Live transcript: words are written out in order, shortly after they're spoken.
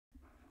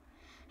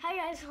Hi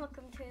guys,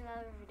 welcome to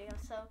another video.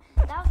 So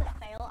that was a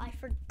fail. I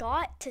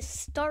forgot to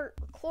start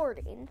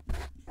recording.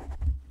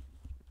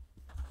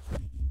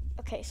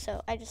 Okay,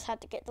 so I just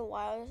had to get the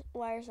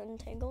wires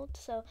untangled.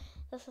 So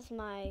this is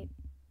my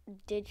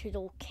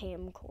digital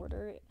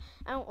camcorder.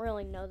 I don't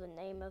really know the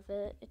name of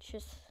it. It's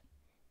just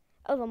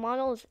the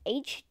model is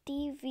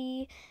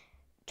HDV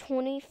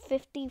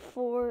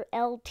 2054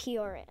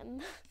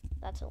 LTRM.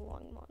 That's a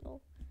long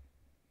model,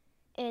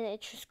 and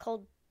it's just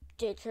called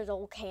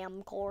digital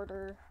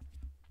camcorder.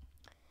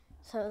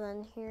 So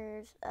then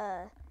here's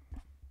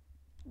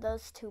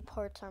those two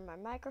parts are my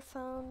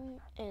microphone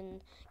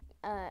and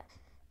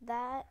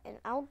that, and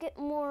I'll get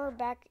more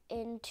back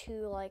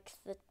into like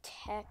the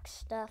tech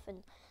stuff,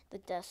 and the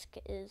desk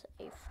is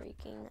a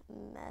freaking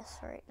mess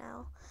right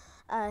now.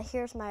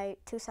 Here's my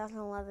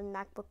 2011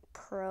 MacBook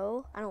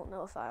Pro. I don't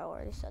know if I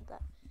already said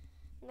that.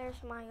 And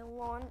there's my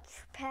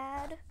launch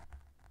pad.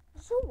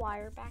 There's a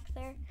wire back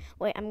there.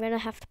 Wait, I'm gonna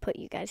have to put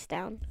you guys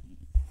down.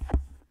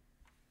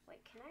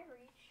 Wait, can I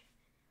reach?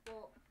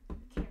 Well,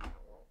 camera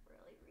won't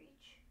really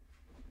reach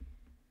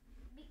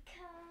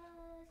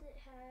because it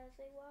has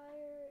a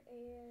wire,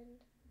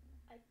 and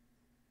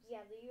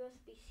the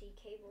USB-C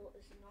cable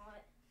is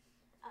not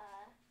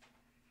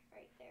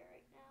right there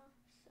right now,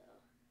 so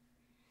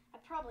I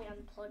probably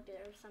unplugged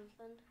it or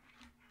something.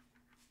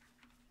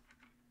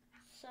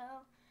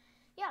 So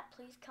yeah,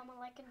 please comment,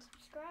 like, and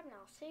subscribe, and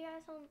I'll see you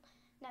guys on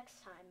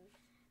next time.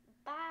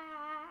 Bye.